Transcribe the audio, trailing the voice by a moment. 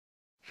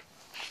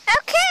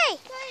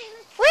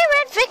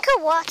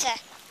water.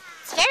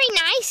 It's very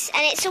nice,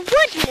 and it's a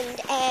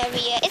woodland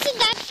area. Isn't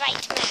that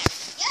right, Matt?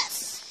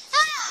 Yes.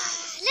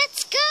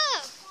 Let's go.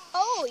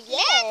 Oh,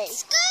 yes.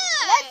 Let's go.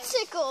 Let's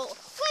go.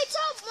 Wait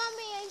up,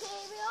 Mummy and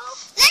Gabriel.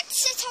 Let's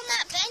sit on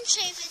that bench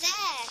over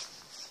there,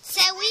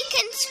 so we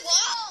can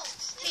swap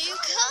who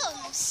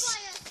comes.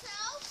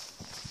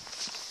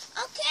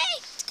 Okay,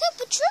 it's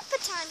Koopa Troopa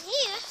time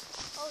here.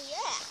 Oh,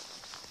 yeah.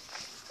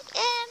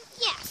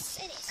 Yes,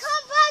 it is.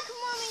 Come back,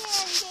 Mummy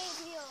and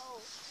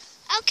Gabriel.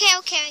 Okay.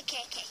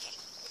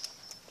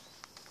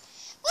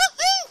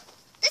 Woo!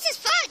 This is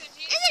fun, isn't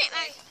it,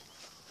 Mary?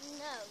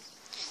 No.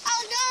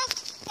 Oh no,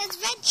 there's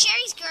red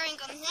cherries growing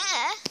on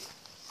there.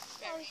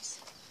 Berries.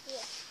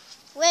 Yeah.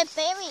 We're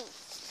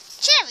berries.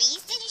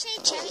 Cherries? Did you say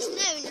cherries?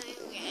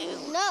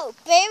 No. No,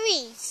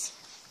 berries.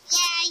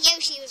 Yeah,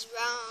 Yoshi was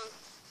wrong.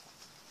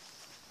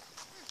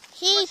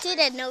 He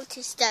didn't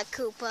notice that,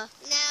 Koopa.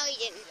 No, he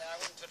didn't. Yeah, I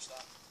wouldn't touch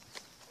that.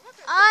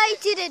 I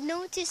didn't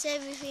notice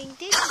everything,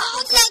 did you? I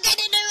was not going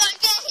to do my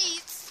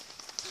gates.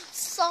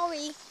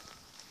 Sorry.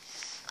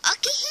 I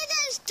can hear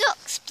those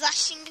ducks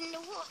splashing in the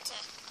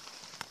water.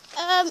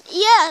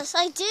 Yes,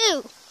 I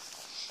do.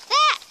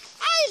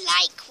 I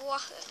like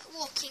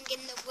walking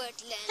in the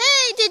woodland.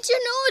 Hey, did you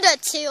know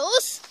that,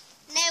 Tails?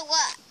 Know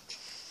what?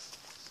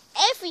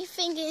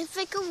 Everything is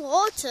thick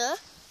water.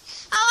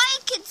 Oh, I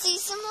can see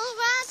some more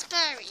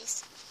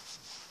raspberries.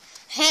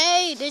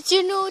 Hey, did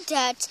you know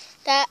that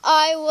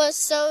I was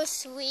so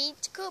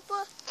sweet,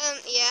 Koopa?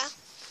 Yeah.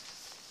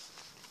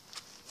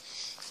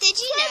 Did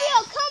you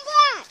Gabriel, know? come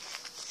back!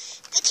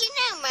 Did you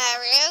know,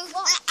 Mario,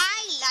 What? that I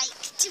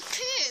like to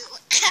poo?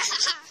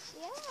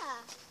 Yeah.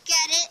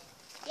 Get it?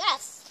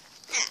 Yes.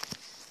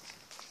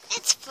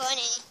 It's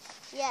funny.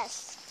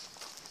 Yes.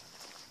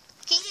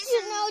 Can Did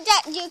you know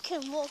that you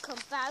can walk on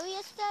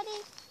barriers,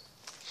 Daddy?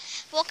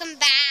 Welcome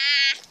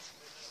back.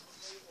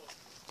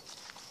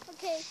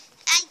 Okay.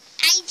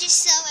 I just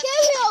saw a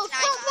Gabriel,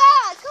 picture come of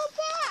back! Come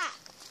back!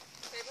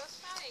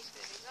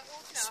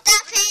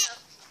 Stop it.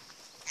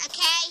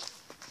 Okay.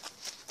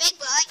 Big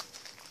boy,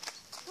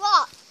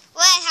 What?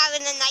 we're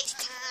having a nice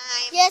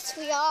time. Yes,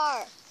 we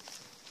are.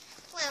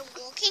 We're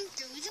walking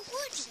through the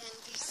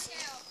woodland, you see.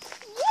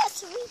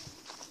 Yes, we.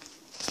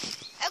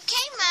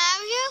 Okay,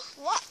 Mario.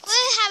 What?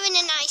 We're having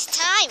a nice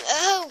time.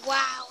 Oh,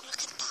 wow.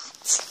 Look at that.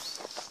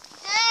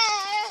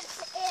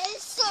 This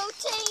is so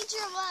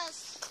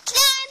dangerous.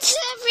 Plants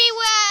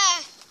everywhere.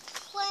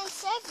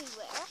 Plants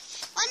everywhere.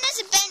 When there's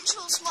a bench,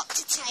 we'll swap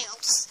to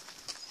Tails.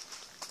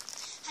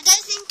 I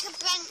don't think a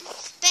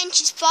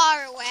bench is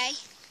far away.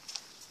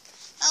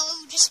 Oh,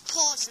 we'll just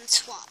pause and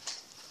swap.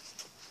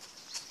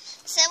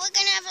 So we're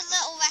going to have a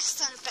little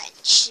rest on a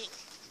bench soon.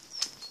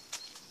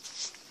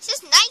 This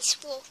is nice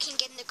walking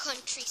in the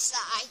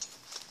countryside.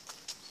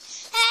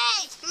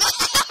 Hey,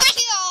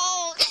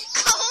 Mario,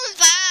 come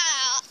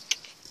back.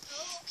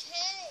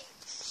 Okay.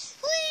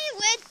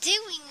 We're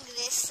doing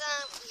this,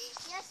 aren't we?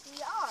 Yes,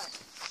 we are.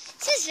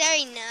 This is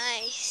very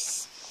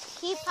nice.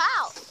 Keep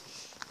out.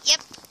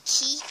 Yep,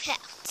 keep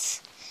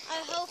out.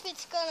 I hope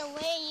it's gonna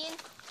rain.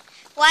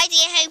 Why do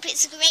you hope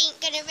it's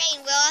going to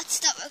rain? We'll have to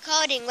stop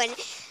recording when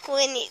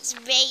it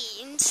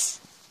rains.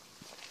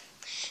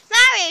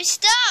 Mario,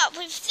 stop!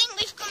 We think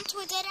we've come to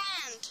a dead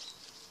end.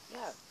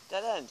 Yeah,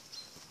 dead end.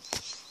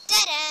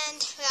 Dead end.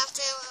 We have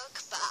to walk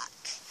back.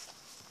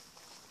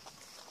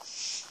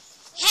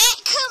 Hey,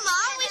 come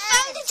on! We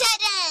found a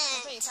dead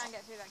end. You can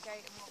get through that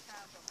gate and walk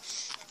out.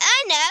 I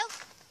know.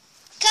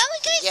 Can we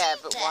go Yeah,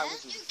 through but there? why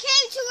would you? You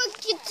came to a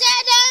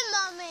dead end,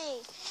 Mummy.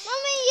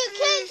 Mummy, you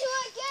came to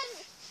a dead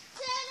end.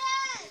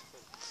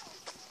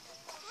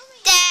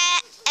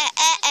 Dead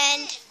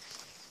end.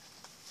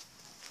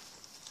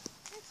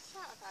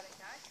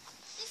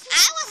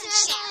 I wasn't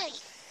shouting.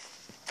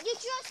 You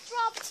just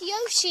dropped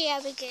Yoshi,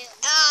 Abigail.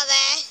 Oh,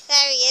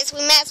 there he is. We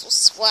might as well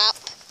swap.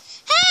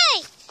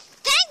 Hey,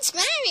 thanks,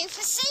 Mario,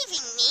 for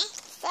saving me.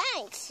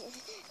 Thanks.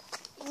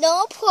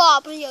 No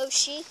problem,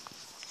 Yoshi.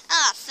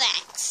 Oh,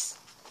 thanks.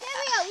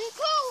 Gabriel, you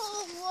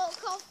can't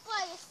walk off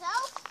by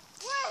yourself.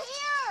 We're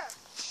here.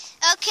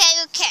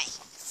 Okay.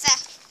 So,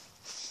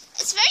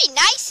 it's very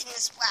nice in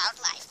this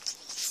wildlife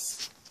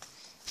place.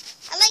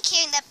 I like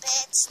hearing the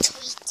birds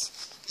tweet,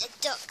 the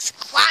ducks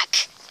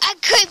quack,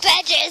 and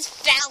Koopa just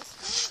fell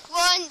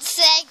once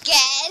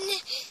again.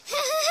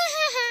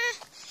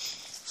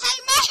 Hey,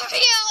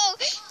 Mario,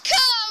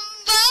 come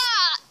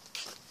back.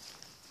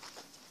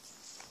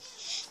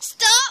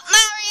 Stop,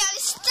 Mario,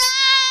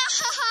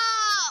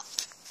 stop.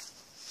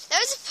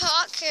 There's a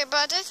park here, but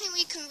I don't think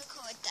we can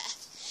record there.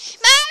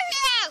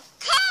 Mario,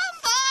 come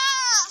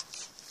back.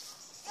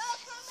 You're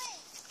coming.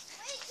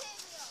 Wait,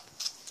 Gabriel.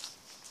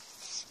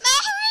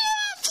 Mario,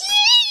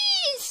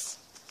 please!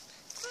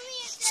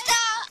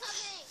 Stop!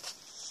 Coming.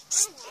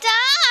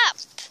 Stop!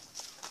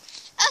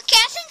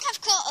 Okay, I think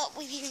I've caught up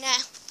with you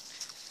now.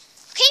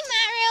 Okay,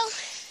 Mario.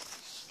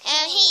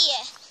 Now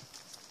here.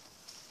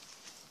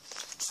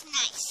 It's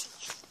nice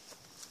here.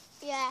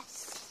 Yes.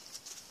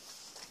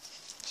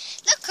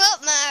 Look up,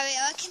 Mario.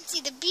 I can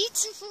see the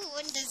beautiful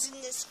wonders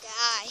in the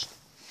sky.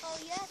 Oh,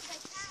 yes, I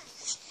can.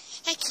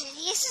 Okay,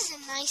 this is a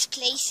nice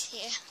place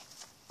here.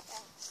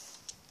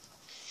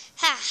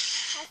 Ha.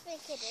 I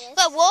think it is.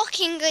 We're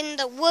walking in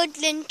the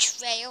woodland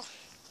trail.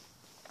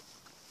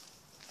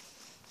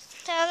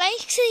 So I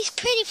like these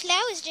pretty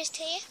flowers just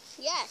here.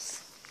 Yes.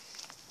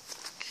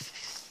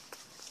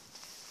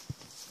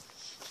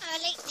 I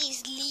like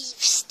these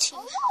leaves too.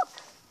 Oh, look.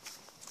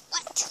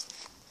 What?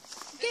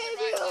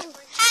 Gabriel.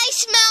 I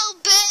smell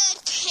bird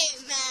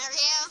poo,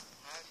 Mario.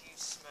 How do you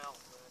smell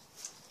bird?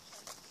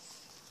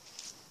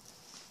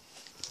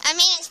 I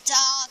mean, it's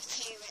dog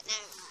poo, but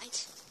never mind.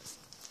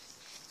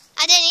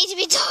 I don't need to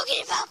be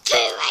talking about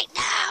poo right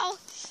now.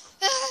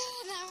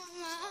 Never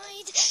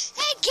mind.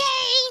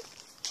 Again,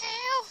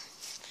 poo.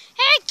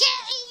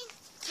 Again,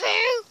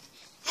 poo.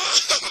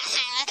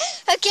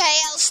 Okay,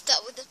 I'll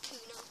stop with the poo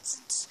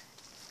nonsense.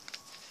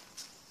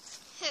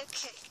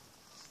 Okay,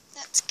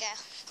 let's go.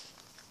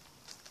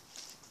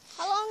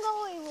 How long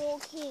are we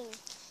walking?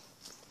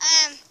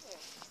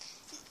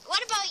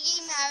 What about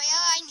you, Mario?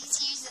 I need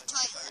to use the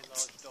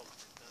toilet.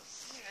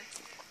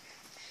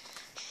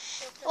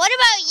 What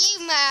about you,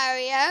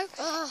 Mario?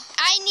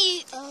 I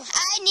need the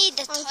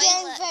I'm toilet.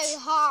 getting very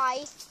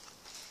high.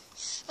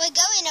 We're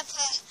going up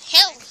a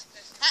hill.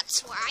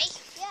 That's why.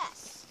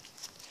 Yes.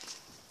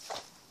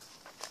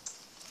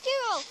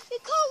 Gabriel, you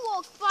can't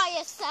walk by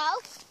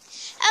yourself.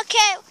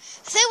 Okay,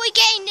 so we're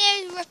getting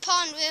near a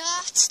pond. We'll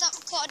have to stop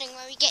recording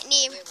when we get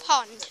near a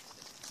pond.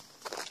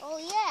 Oh,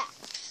 yeah.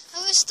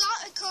 And we'll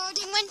start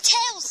recording when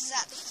Tails is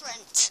at the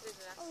front.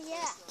 Oh,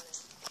 yeah.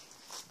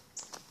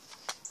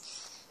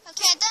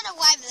 Okay, I don't know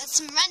why, but there's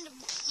some random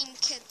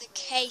pink in the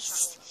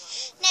case.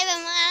 Never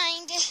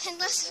mind,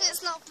 unless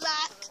it's not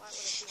black.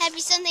 There'd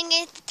be something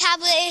in the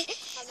tablet,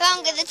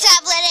 wrong with the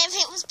tablet if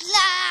it was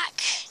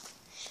black.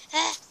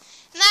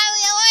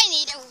 Mario, I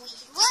need a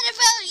wee. What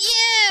about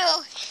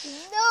you?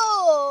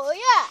 No,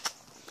 yeah.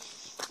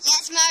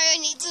 Yes,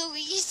 Mario needs a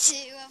wee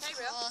too, of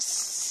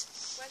course.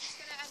 Where's this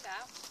going to end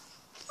up?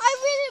 I'm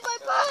reading my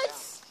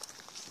pants.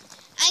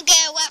 I'm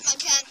gonna wet my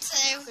pants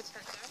too.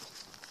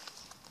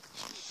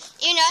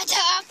 You know, I don't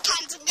have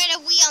pants, I'm gonna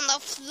wee on the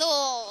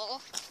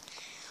floor.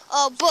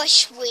 Or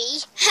bush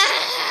wee.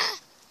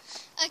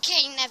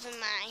 Okay, never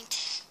mind.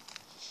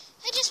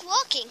 I'm just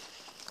walking.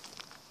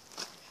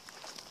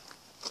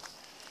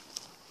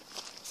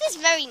 This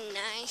is very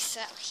nice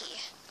out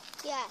here.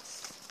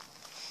 Yes.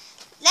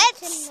 Let's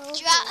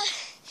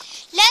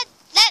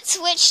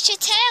switch to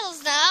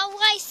Tails now.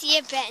 I see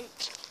a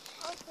bench.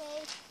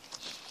 Okay.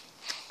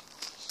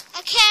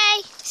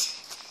 Okay.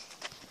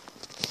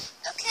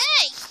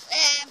 Okay,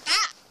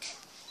 back.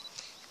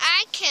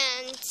 I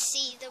can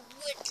see the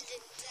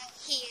woodlands out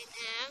here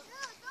now.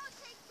 No, don't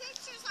take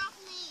pictures of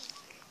me.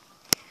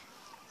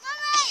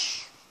 Okay.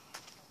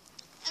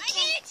 I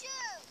need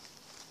you.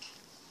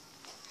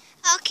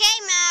 Okay,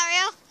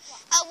 Mario.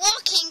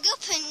 Walking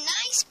up a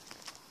nice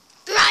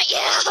bright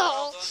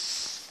hill.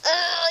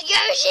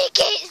 Yoshi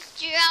keeps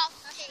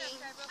dropping.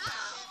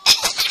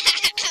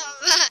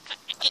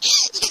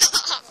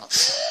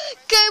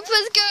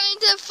 Koopa's going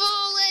to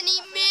fall any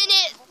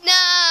minute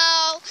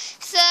now.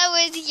 So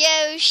is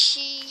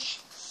Yoshi.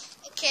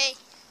 Okay.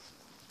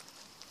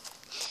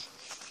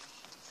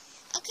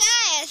 Okay,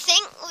 I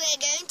think we're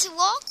going to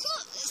walk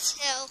up this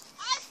hill.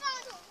 I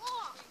found a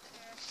rock.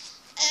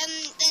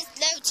 There's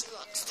loads of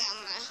rocks